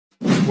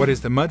What is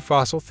the mud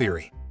fossil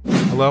theory?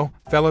 Hello,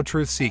 fellow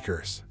truth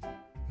seekers.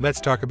 Let's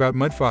talk about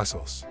mud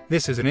fossils.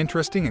 This is an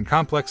interesting and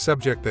complex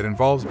subject that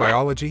involves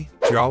biology,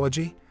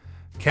 geology,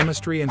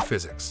 chemistry, and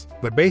physics.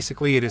 But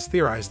basically it is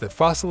theorized that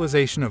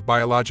fossilization of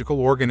biological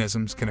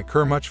organisms can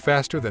occur much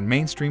faster than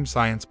mainstream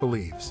science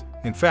believes.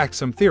 In fact,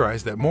 some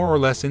theorize that more or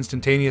less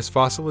instantaneous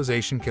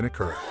fossilization can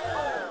occur.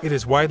 It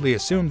is widely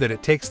assumed that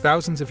it takes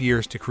thousands of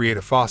years to create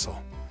a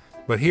fossil.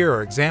 But here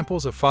are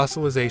examples of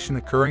fossilization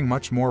occurring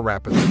much more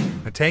rapidly.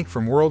 A tank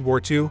from World War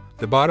II,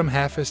 the bottom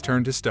half is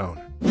turned to stone.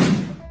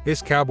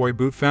 This cowboy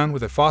boot found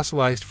with a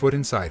fossilized foot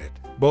inside it.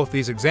 Both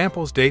these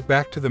examples date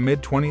back to the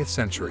mid-20th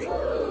century.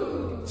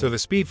 So the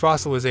speed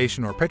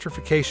fossilization or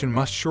petrification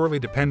must surely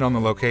depend on the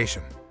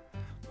location,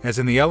 as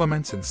in the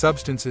elements and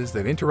substances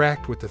that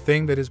interact with the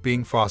thing that is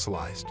being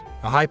fossilized.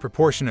 A high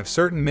proportion of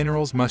certain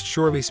minerals must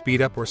surely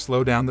speed up or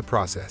slow down the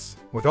process.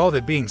 With all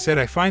that being said,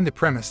 I find the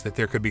premise that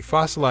there could be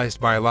fossilized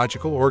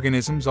biological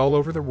organisms all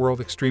over the world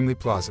extremely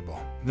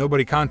plausible.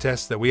 Nobody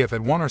contests that we have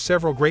had one or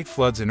several great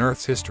floods in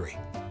Earth's history,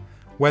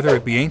 whether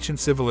it be ancient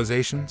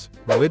civilizations,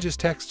 religious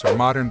texts, or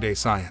modern-day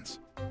science.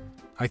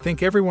 I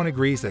think everyone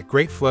agrees that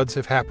great floods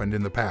have happened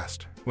in the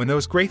past. When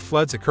those great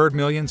floods occurred,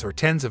 millions or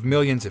tens of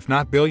millions, if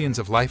not billions,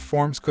 of life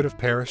forms could have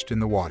perished in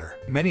the water.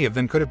 Many of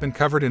them could have been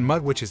covered in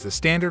mud, which is the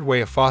standard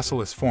way a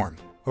fossil is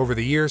formed. Over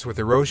the years, with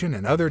erosion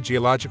and other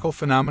geological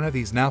phenomena,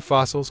 these now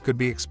fossils could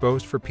be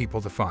exposed for people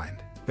to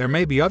find. There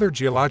may be other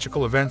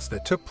geological events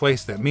that took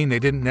place that mean they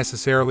didn't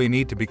necessarily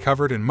need to be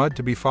covered in mud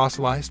to be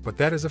fossilized, but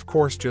that is of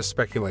course just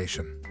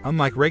speculation.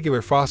 Unlike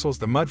regular fossils,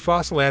 the mud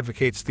fossil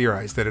advocates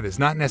theorize that it is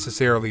not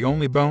necessarily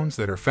only bones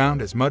that are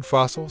found as mud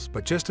fossils,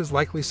 but just as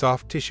likely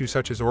soft tissue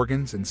such as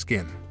organs and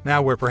skin.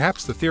 Now, where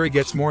perhaps the theory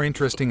gets more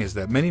interesting is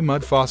that many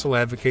mud fossil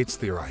advocates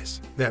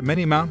theorize that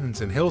many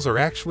mountains and hills are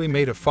actually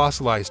made of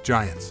fossilized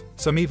giants.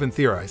 Some even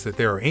theorize that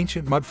there are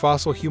ancient mud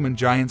fossil human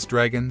giants,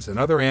 dragons, and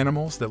other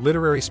animals that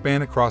literally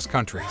span across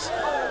countries.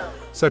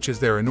 Such is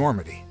their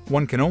enormity.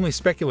 One can only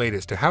speculate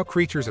as to how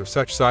creatures of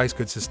such size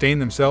could sustain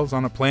themselves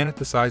on a planet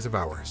the size of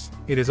ours.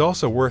 It is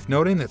also worth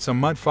noting that some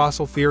mud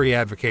fossil theory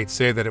advocates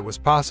say that it was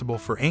possible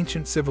for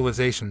ancient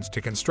civilizations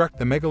to construct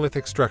the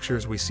megalithic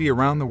structures we see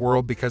around the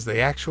world because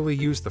they actually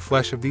used the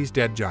flesh of these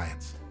dead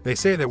giants. They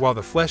say that while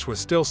the flesh was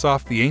still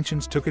soft, the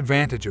ancients took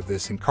advantage of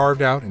this and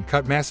carved out and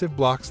cut massive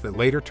blocks that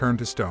later turned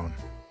to stone.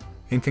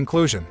 In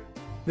conclusion,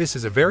 this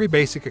is a very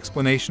basic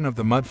explanation of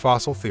the mud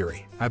fossil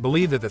theory. I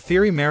believe that the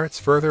theory merits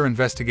further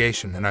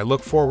investigation, and I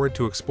look forward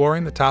to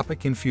exploring the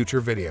topic in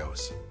future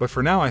videos. But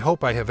for now, I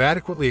hope I have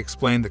adequately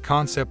explained the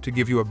concept to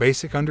give you a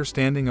basic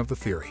understanding of the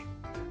theory.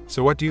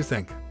 So what do you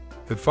think?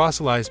 Could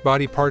fossilized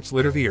body parts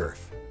litter the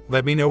Earth?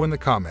 Let me know in the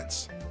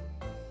comments.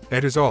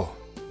 That is all.